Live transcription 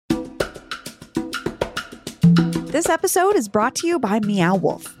This episode is brought to you by Meow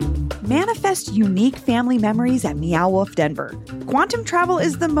Wolf. Manifest unique family memories at Meow Wolf Denver. Quantum travel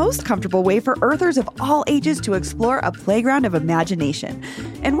is the most comfortable way for Earthers of all ages to explore a playground of imagination.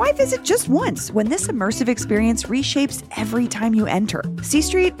 And why visit just once when this immersive experience reshapes every time you enter? C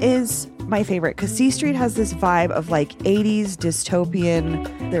Street is my favorite because C Street has this vibe of like 80s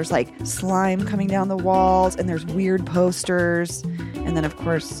dystopian. There's like slime coming down the walls and there's weird posters. And then, of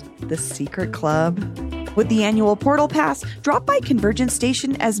course, the secret club. With the annual Portal Pass, drop by Convergence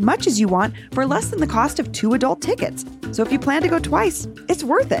Station as much as you want for less than the cost of 2 adult tickets. So if you plan to go twice, it's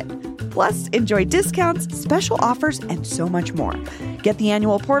worth it. Plus, enjoy discounts, special offers, and so much more. Get the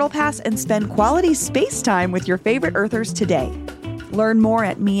annual Portal Pass and spend quality space time with your favorite Earthers today. Learn more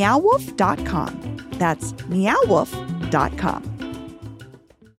at meowwolf.com. That's meowwolf.com.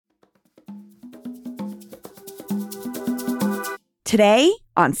 Today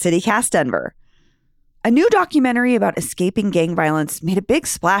on CityCast Denver. A new documentary about escaping gang violence made a big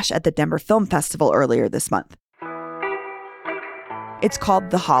splash at the Denver Film Festival earlier this month. It's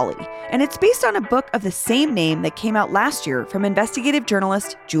called The Holly, and it's based on a book of the same name that came out last year from investigative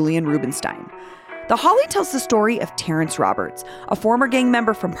journalist Julian Rubinstein. The Holly tells the story of Terrance Roberts, a former gang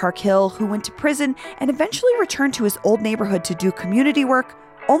member from Park Hill who went to prison and eventually returned to his old neighborhood to do community work,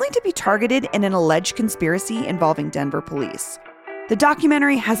 only to be targeted in an alleged conspiracy involving Denver police. The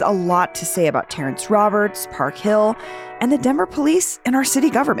documentary has a lot to say about Terrance Roberts, Park Hill, and the Denver police and our city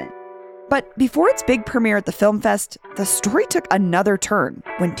government. But before its big premiere at the Film Fest, the story took another turn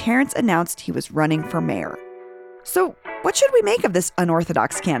when Terrance announced he was running for mayor. So what should we make of this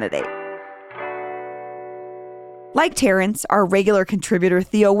unorthodox candidate? Like Terrance, our regular contributor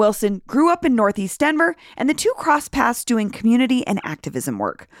Theo Wilson grew up in Northeast Denver, and the two crossed paths doing community and activism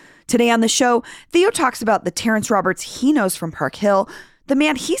work. Today on the show, Theo talks about the Terrance Roberts he knows from Park Hill, the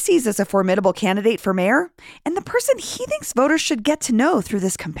man he sees as a formidable candidate for mayor, and the person he thinks voters should get to know through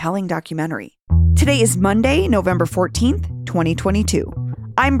this compelling documentary. Today is Monday, November 14th, 2022.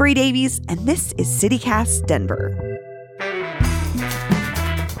 I'm Bree Davies, and this is CityCast Denver.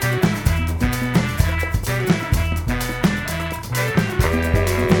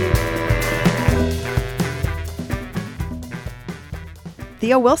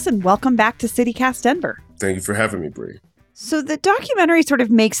 Theo Wilson, welcome back to CityCast Denver. Thank you for having me, Bree. So the documentary sort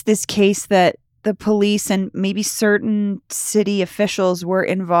of makes this case that the police and maybe certain city officials were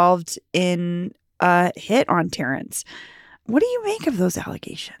involved in a hit on Terrance. What do you make of those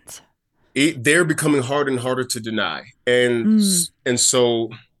allegations? They're becoming harder and harder to deny. And so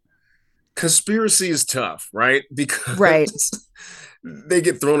conspiracy is tough, right? Because they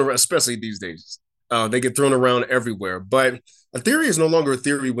get thrown around, especially these days. They get thrown around everywhere. But a theory is no longer a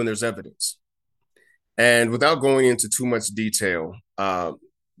theory when there's evidence. And without going into too much detail,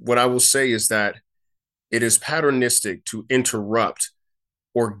 what I will say is that it is patternistic to interrupt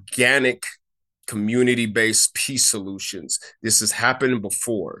organic community-based peace solutions. This has happened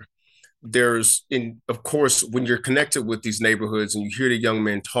before. Of course, when you're connected with these neighborhoods and you hear the young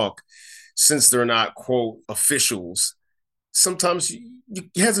men talk, since they're not, quote, officials, sometimes you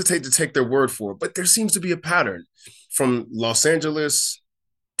hesitate to take their word for it, but there seems to be a pattern from Los Angeles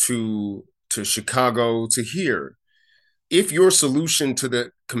to Chicago to here. If your solution to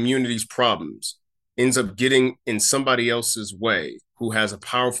the community's problems ends up getting in somebody else's way who has a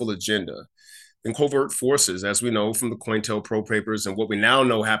powerful agenda, then covert forces, as we know from the COINTELPRO papers and what we now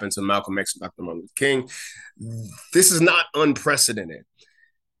know happened to Malcolm X and Dr. Martin Luther King, this is not unprecedented.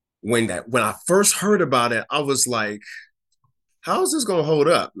 When I first heard about it, I was like, how is this going to hold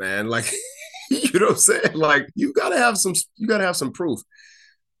up, man? Like, you know what I'm saying? Like, you gotta have some proof.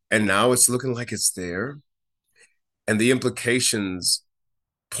 And now it's looking like it's there. And the implications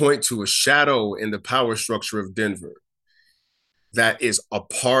point to a shadow in the power structure of Denver that is a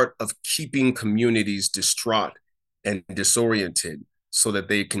part of keeping communities distraught and disoriented so that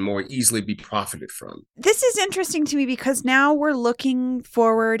they can more easily be profited from. This is interesting to me because now we're looking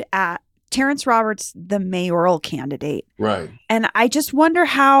forward at Terrance Roberts, the mayoral candidate. Right. And I just wonder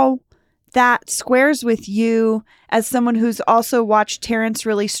how that squares with you as someone who's also watched Terrance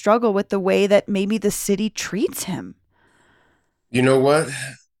really struggle with the way that maybe the city treats him. You know what?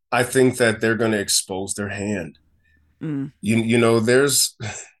 I think that they're going to expose their hand. You know, there's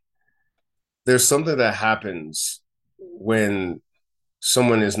something that happens when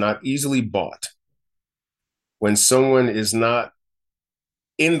someone is not easily bought, when someone is not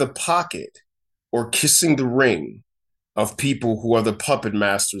in the pocket or kissing the ring of people who are the puppet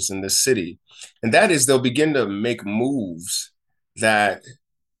masters in this city. And that is, they'll begin to make moves that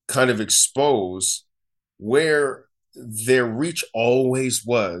kind of expose where their reach always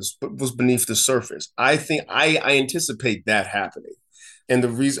was, but was beneath the surface. I think I anticipate that happening. And the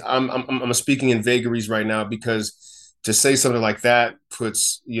reason I'm speaking in vagaries right now because to say something like that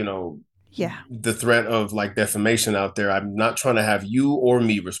puts, Yeah. the threat of like defamation out there. I'm not trying to have you or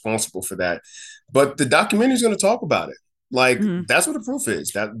me responsible for that. But the documentary is going to talk about it. Like that's what the proof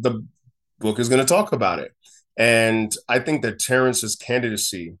is. That the book is going to talk about it. And I think that Terrance's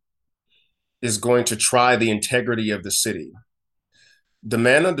candidacy is going to try the integrity of the city. The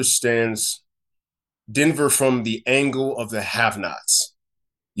man understands Denver from the angle of the have-nots.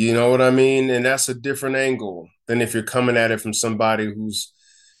 You know what I mean? And that's a different angle than if you're coming at it from somebody who's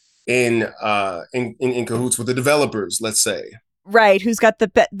in cahoots with the developers, let's say. Right, who's got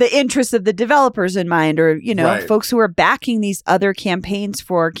the interests of the developers in mind, or Right. folks who are backing these other campaigns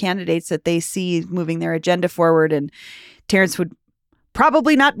for candidates that they see moving their agenda forward. And Terrance would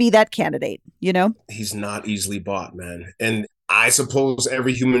probably not be that candidate. He's not easily bought, man. And I suppose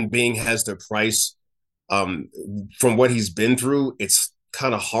every human being has their price. From what he's been through, it's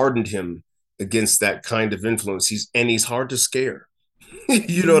kind of hardened him against that kind of influence. He's hard to scare.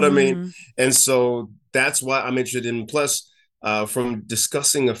 You know what I mean? And so that's why I'm interested in. Plus, from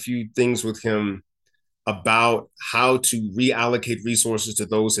discussing a few things with him about how to reallocate resources to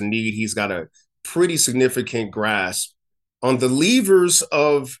those in need, he's got a pretty significant grasp on the levers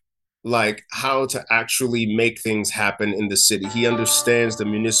of like how to actually make things happen in the city. He understands the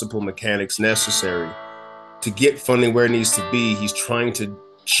municipal mechanics necessary to get funding where it needs to be. He's trying to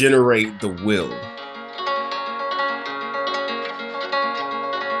generate the will.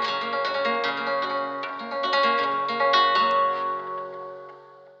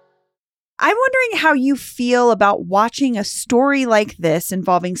 I'm wondering how you feel about watching a story like this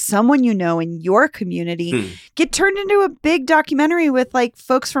involving someone in your community get turned into a big documentary with like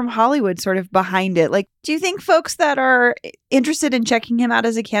folks from Hollywood sort of behind it. Like, do you think folks that are interested in checking him out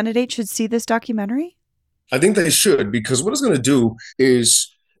as a candidate should see this documentary? I think they should, because what it's going to do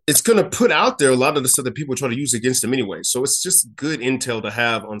is it's going to put out there a lot of the stuff that people try to use against him anyway. So it's just good intel to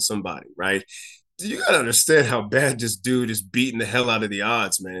have on somebody, right? You got to understand how bad this dude is beating the hell out of the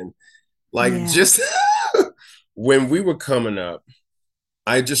odds, man. Like, just when we were coming up,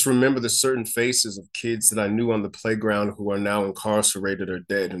 I just remember the certain faces of kids that I knew on the playground who are now incarcerated or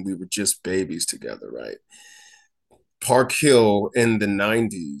dead, and we were just babies together, right? Park Hill in the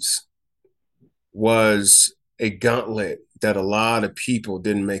 90s was a gauntlet that a lot of people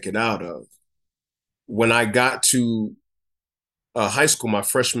didn't make it out of. When I got to high school, my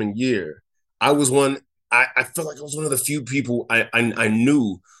freshman year, I was one, I felt like I was one of the few people I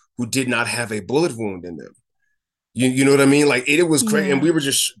knew who did not have a bullet wound in them. You know what I mean? Like it was crazy. Yeah. And they were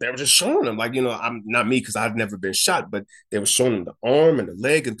just showing them, like, I'm not me because I've never been shot, but they were showing them the arm and the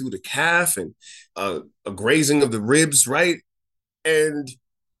leg and through the calf and a grazing of the ribs, right? And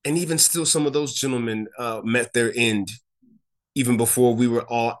even still, some of those gentlemen met their end even before we were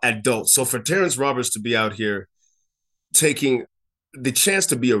all adults. So for Terrance Roberts to be out here taking the chance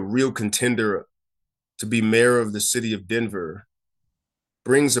to be a real contender to be mayor of the city of Denver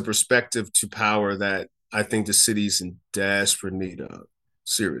brings a perspective to power that I think the city's in desperate need of.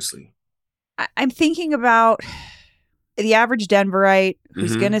 Seriously. I'm thinking about the average Denverite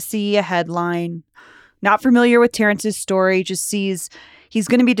who's going to see a headline, not familiar with Terrance's story, just sees he's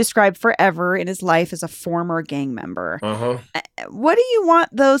going to be described forever in his life as a former gang member. What do you want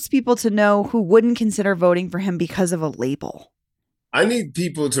those people to know who wouldn't consider voting for him because of a label? I need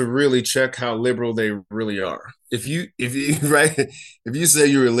people to really check how liberal they really are. If you right, if you say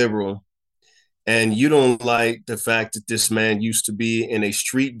you're a liberal and you don't like the fact that this man used to be in a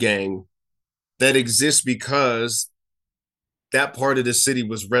street gang that exists because that part of the city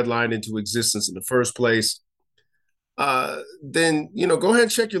was redlined into existence in the first place, then, go ahead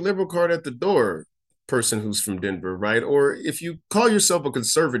and check your liberal card at the door, person who's from Denver, right? Or if you call yourself a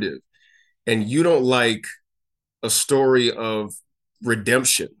conservative and you don't like a story of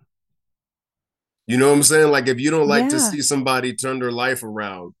redemption, you know what I'm saying? Like if you don't like to see somebody turn their life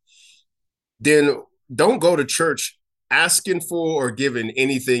around, then don't go to church asking for or giving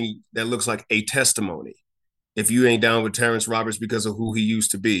anything that looks like a testimony. If you ain't down with Terrance Roberts because of who he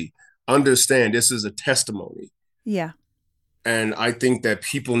used to be, understand this is a testimony. Yeah. And I think that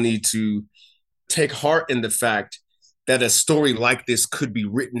people need to take heart in the fact that a story like this could be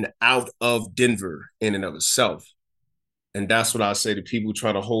written out of Denver in and of itself. And that's what I say to people who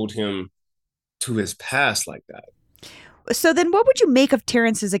try to hold him to his past like that. So then what would you make of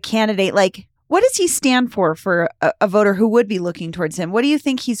Terrance as a candidate? Like, what does he stand for a voter who would be looking towards him? What do you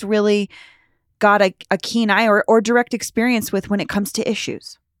think he's really got a keen eye or direct experience with when it comes to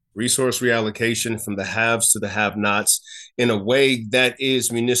issues? resource reallocation from the haves to the have-nots in a way that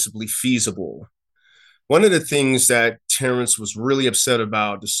is municipally feasible. One of the things that Terrance was really upset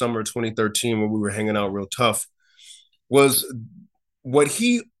about the summer of 2013 when we were hanging out real tough was what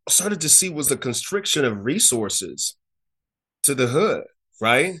he started to see was the constriction of resources to the hood,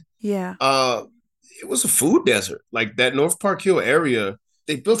 right? Yeah. Uh, it was a food desert. Like that North Park Hill area,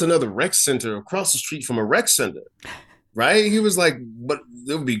 they built another rec center across the street from a rec center, right? He was like, but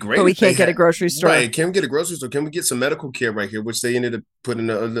it would be But great we if they can't get a had, grocery store. right? Can we get a grocery store? Can we get some medical care right here? Which they ended up putting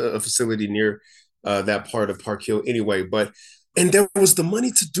a facility near that part of Park Hill anyway. But, and there was the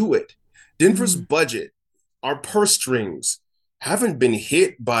money to do it. Denver's Mm. budget, our purse strings, haven't been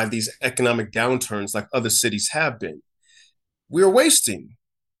hit by these economic downturns like other cities have been. We're wasting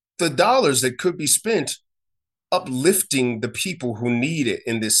the dollars that could be spent uplifting the people who need it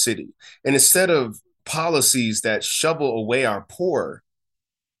in this city. And instead of policies that shovel away our poor,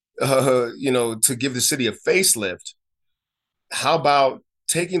 to give the city a facelift, how about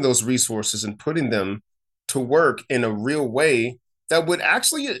taking those resources and putting them to work in a real way that would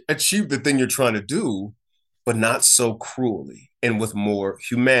actually achieve the thing you're trying to do, but not so cruelly and with more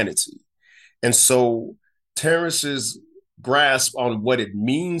humanity? And so Terrance's grasp on what it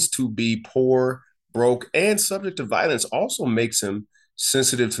means to be poor, broke, and subject to violence also makes him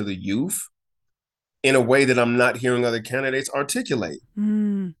sensitive to the youth in a way that I'm not hearing other candidates articulate.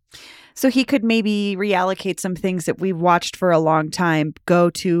 Mm. So he could maybe reallocate some things that we've watched for a long time, go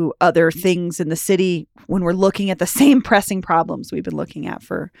to other things in the city when we're looking at the same pressing problems we've been looking at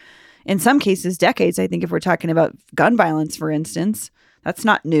for, in some cases, decades. I think if we're talking about gun violence, for instance, that's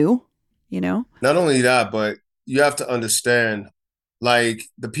not new, you know? Not only that, but you have to understand, like,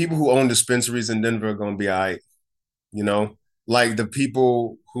 the people who own dispensaries in Denver are going to be all right, you know? Like, the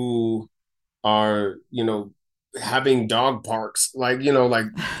people who are, having dog parks. Like, like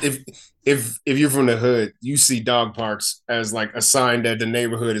if if you're from the hood, you see dog parks as like a sign that the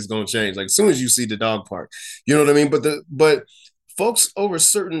neighborhood is going to change. Like as soon as you see the dog park, you know what I mean. But folks over a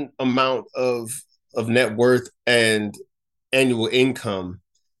certain amount of net worth and annual income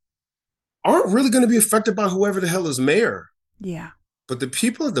aren't really going to be affected by whoever the hell is mayor. Yeah. But the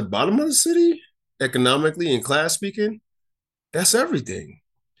people at the bottom of the city, economically and class speaking, that's everything.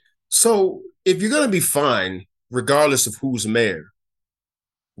 So if you're going to be fine, regardless of who's mayor,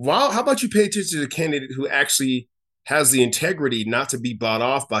 how about you pay attention to the candidate who actually has the integrity not to be bought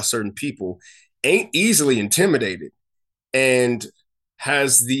off by certain people, ain't easily intimidated, and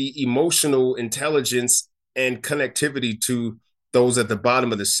has the emotional intelligence and connectivity to those at the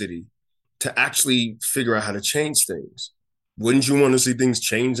bottom of the city to actually figure out how to change things? Wouldn't you want to see things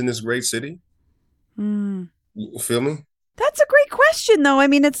change in this great city? Mm. You feel me? That's a great question, though. I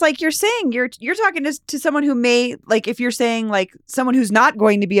mean, it's like you're saying you're talking to someone who may, like, if you're saying like someone who's not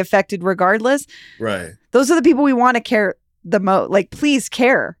going to be affected regardless, right? Those are the people we want to care the most. Like, please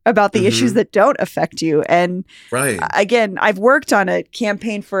care about the issues that don't affect you. And right, again, I've worked on a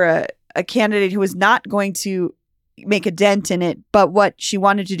campaign for a candidate who was not going to make a dent in it, but what she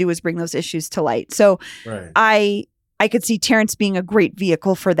wanted to do was bring those issues to light. So right. I could see Terrance being a great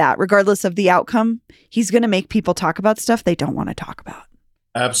vehicle for that. Regardless of the outcome, he's going to make people talk about stuff they don't want to talk about.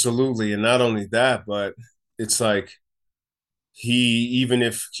 Absolutely. And not only that, but it's like even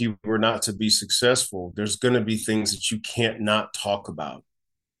if he were not to be successful, there's going to be things that you can't not talk about.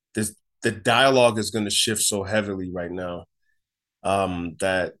 The dialogue is going to shift so heavily right now,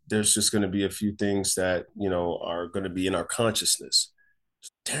 that there's just going to be a few things that, are going to be in our consciousness.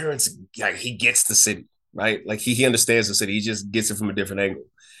 Terrance, like, he gets the city, right? Like he understands the city. He just gets it from a different angle.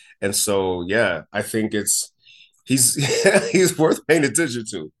 And so, yeah, I think he's he's worth paying attention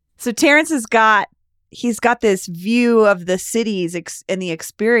to. So Terrance he's got this view of the cities and the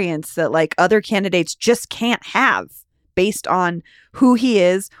experience that like other candidates just can't have based on who he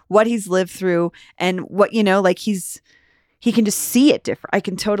is, what he's lived through, and what, like he can just see it different. I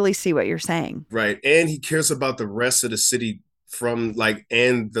can totally see what you're saying. Right. And he cares about the rest of the city from like,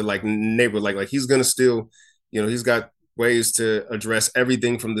 and the like neighbor, like he's going to still, he's got ways to address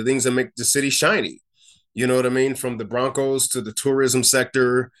everything from the things that make the city shiny. You know what I mean? From the Broncos to the tourism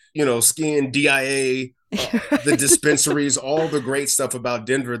sector, skiing, DIA, the dispensaries, all the great stuff about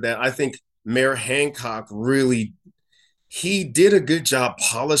Denver that I think Mayor Hancock really, he did a good job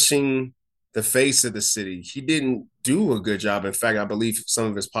polishing the face of the city. He didn't do a good job. In fact, I believe some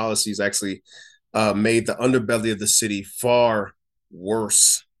of his policies actually made the underbelly of the city far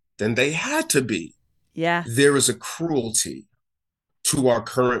worse than they had to be. Yeah. There is a cruelty to our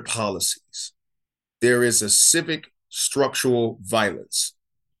current policies. There is a civic structural violence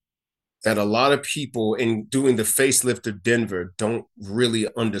that a lot of people in doing the facelift of Denver don't really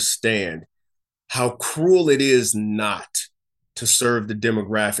understand how cruel it is not to serve the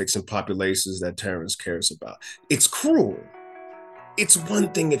demographics and populations that Terrance cares about. It's cruel. It's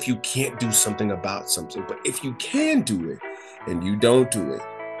one thing if you can't do something about something, but if you can do it and you don't do it,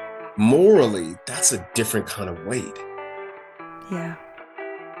 morally, that's a different kind of weight. Yeah.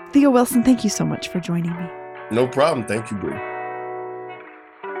 Theo Wilson, thank you so much for joining me. No problem. Thank you, Brie.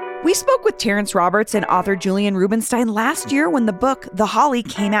 We spoke with Terrance Roberts and author Julian Rubinstein last year when the book The Holly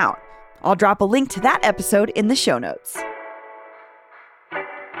came out. I'll drop a link to that episode in the show notes.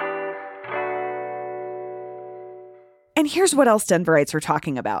 And here's what else Denverites are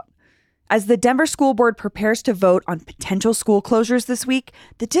talking about. As the Denver School Board prepares to vote on potential school closures this week,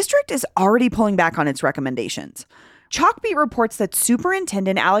 the district is already pulling back on its recommendations. Chalkbeat reports that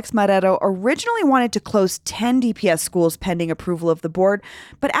Superintendent Alex Marrero originally wanted to close 10 DPS schools pending approval of the board,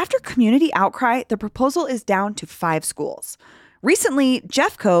 but after community outcry, the proposal is down to 5 schools. Recently,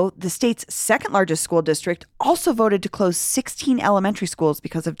 Jeffco, the state's second largest school district, also voted to close 16 elementary schools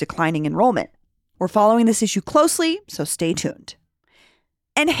because of declining enrollment. We're following this issue closely, so stay tuned.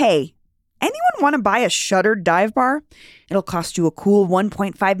 And hey, anyone want to buy a shuttered dive bar? It'll cost you a cool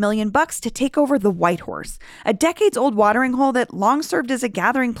 $1.5 million to take over the White Horse, a decades-old watering hole that long served as a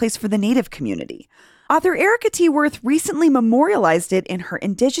gathering place for the Native community. Author Erica T. Worth recently memorialized it in her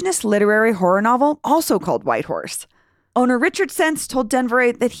indigenous literary horror novel, also called White Horse. Owner Richard Sense told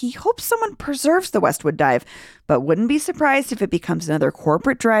Denverite that he hopes someone preserves the Westwood Dive, but wouldn't be surprised if it becomes another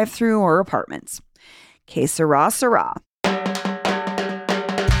corporate drive-through or apartments. Que sera, sera.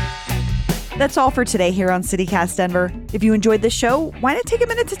 That's all for today here on CityCast Denver. If you enjoyed this show, why not take a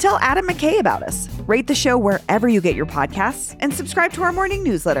minute to tell Adam McKay about us? Rate the show wherever you get your podcasts and subscribe to our morning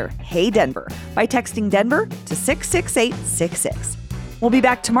newsletter, Hey Denver, by texting Denver to 66866. We'll be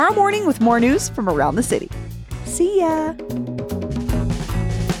back tomorrow morning with more news from around the city. See ya!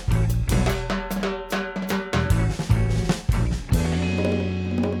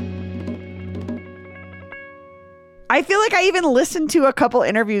 I feel like I even listened to a couple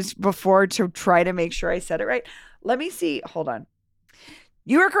interviews before to try to make sure I said it right. Let me see. Hold on.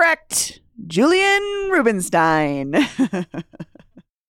 You are correct. Julian Rubinstein.